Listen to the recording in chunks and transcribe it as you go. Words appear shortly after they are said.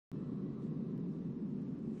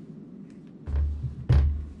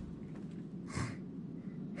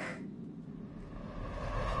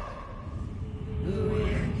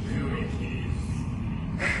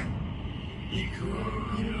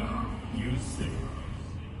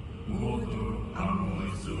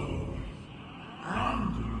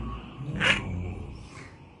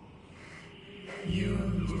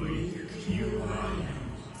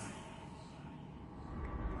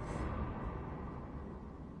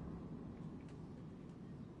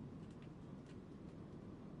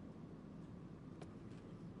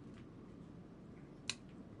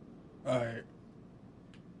Alright.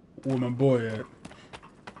 Where my boy at?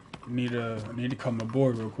 Need to call my boy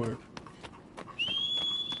real quick.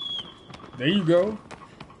 There you go.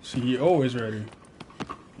 See, he always ready.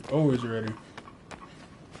 Always ready.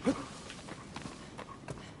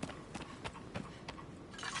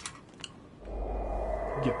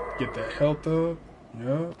 Get that health up.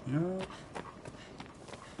 Yup, yup.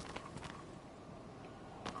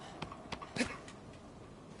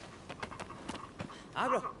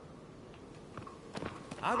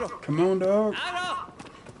 Come on, dog.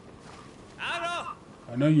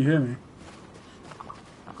 I know you hear me.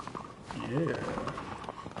 Yeah.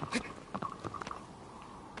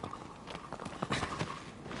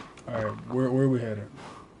 Alright, where are we headed?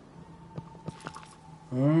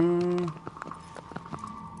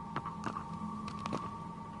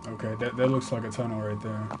 Okay, that looks like a tunnel right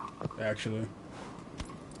there, actually.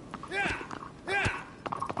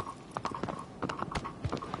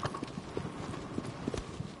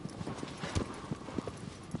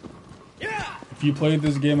 If you played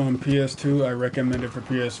this game on PS2, I recommend it for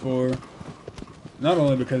PS4. Not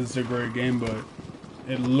only because it's a great game, but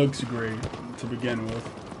it looks great to begin with.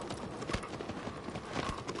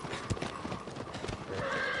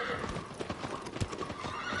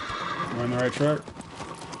 We're on the right track?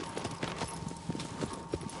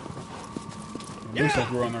 It looks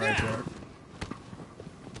like we're on the right track.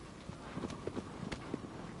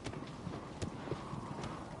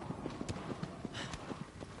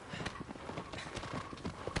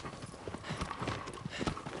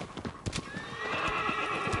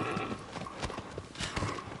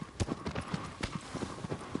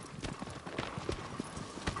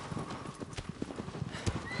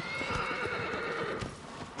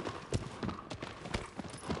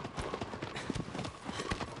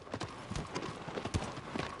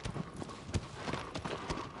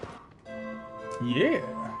 Yeah.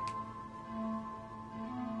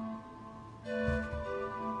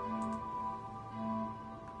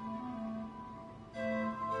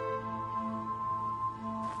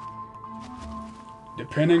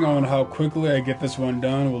 Depending on how quickly I get this one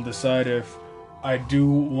done, will decide if I do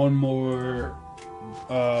one more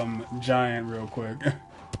giant real quick.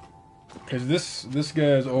 Because this guy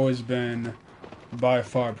has always been by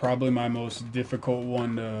far probably my most difficult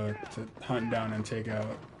one to hunt down and take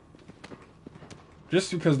out. Just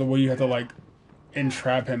because the way you have to, like,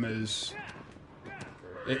 entrap him is...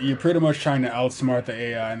 You're pretty much trying to outsmart the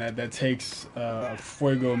AI, and that takes a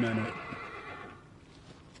fuego minute.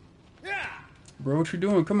 Bro, what you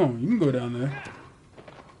doing? Come on, you can go down there.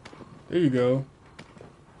 There you go.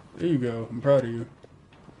 There you go. I'm proud of you.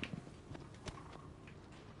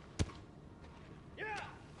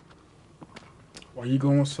 Why are you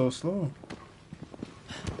going so slow?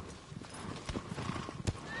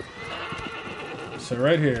 So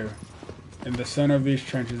right here, in the center of these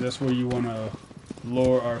trenches, that's where you want to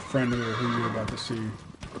lure our friend here who you're about to see.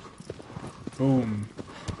 Boom.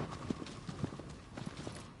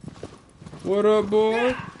 What up,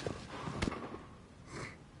 boy?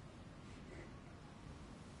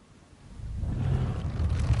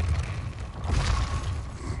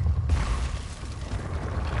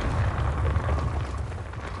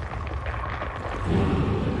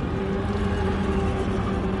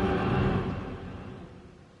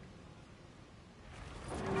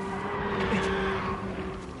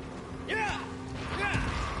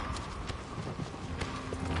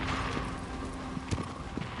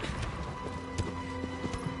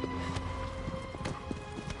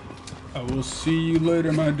 I will see you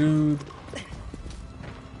later, my dude.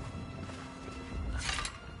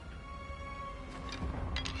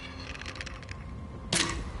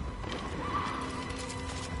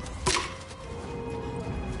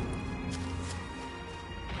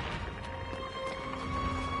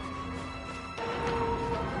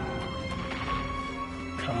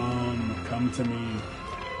 Come to me.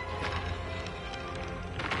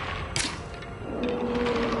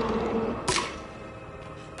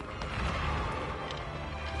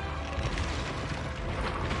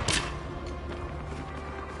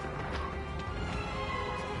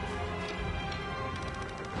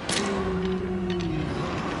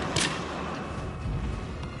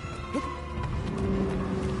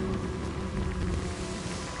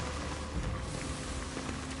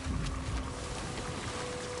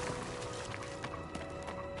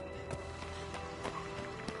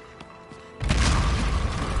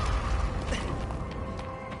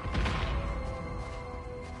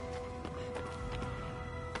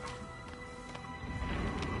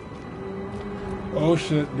 Oh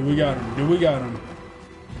shit, do we got him? Do we got him?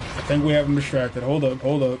 I think we have him distracted. Hold up,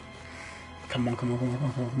 hold up. Come on, come on, come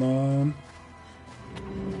on, come on.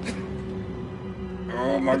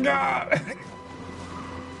 Oh my god!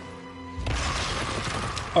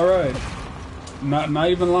 Alright. Not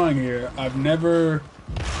even lying here. I've never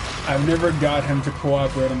got him to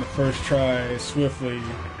cooperate on the first try swiftly,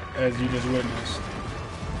 as you just witnessed.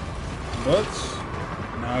 But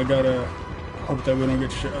now I gotta hope that we don't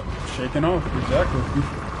get shaken off. Exactly.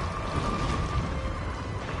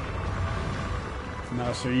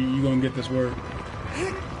 Nah, so you gonna get this work.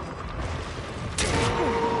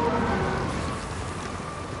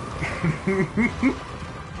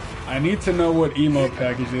 I need to know what emote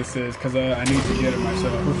package this is, because I need to get it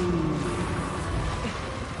myself.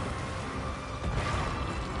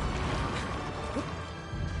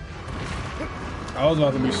 I was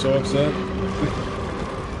about to be so upset.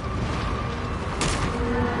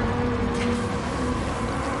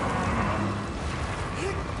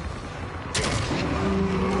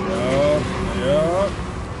 Yeah.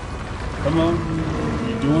 Come on.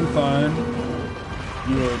 You're doing fine.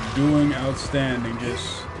 You are doing outstanding.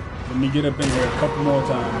 Just let me get up in here a couple more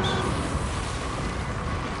times.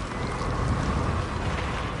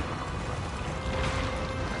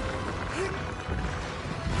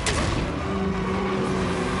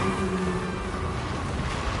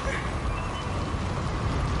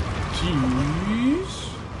 Jeez.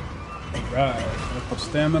 Alright. Let the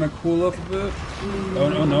stamina cool up a bit. Oh,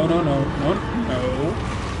 no.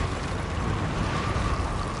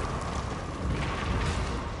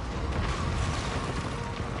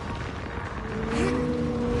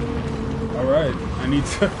 Alright. I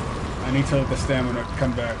need to let the stamina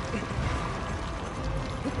come back.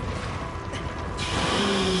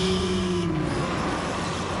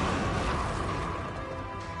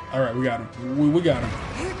 Alright, we got him. We got him.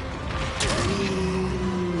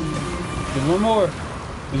 There's one more.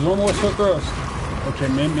 There's one more silk thrust. Okay,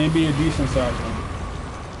 maybe a decent sized one.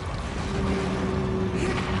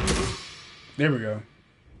 There we go.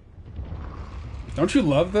 Don't you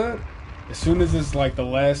love that? As soon as it's like the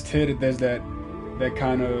last hit, there's that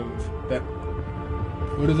kind of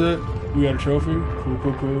what is it? We got a trophy.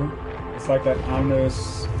 Cool. It's like that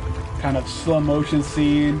ominous kind of slow motion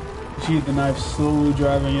scene. You see the knife slowly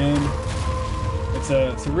driving in. It's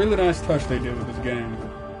a really nice touch they did with this game.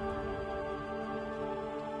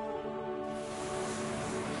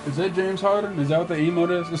 Is that James Harden? Is that what the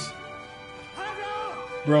emote is?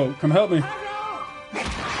 Bro, come help me.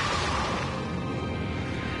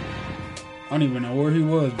 I don't even know where he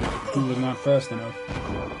was, but he was not fast enough.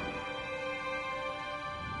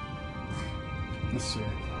 Let's see.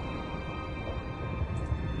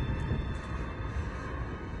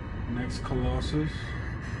 Next Colossus.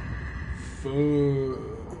 I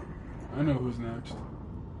know who's next.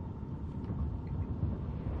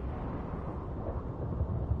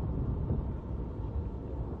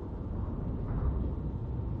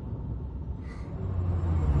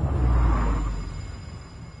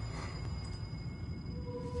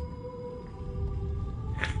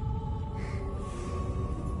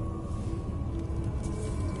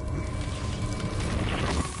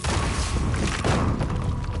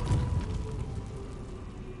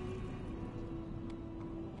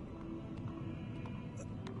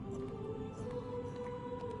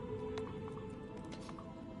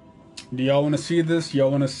 Do y'all want to see this?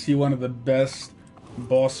 Y'all want to see one of the best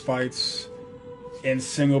boss fights in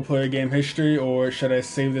single-player game history, or should I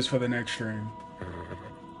save this for the next stream?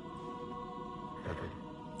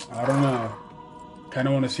 I don't know. Kind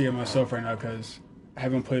of want to see it myself right now because I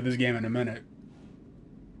haven't played this game in a minute.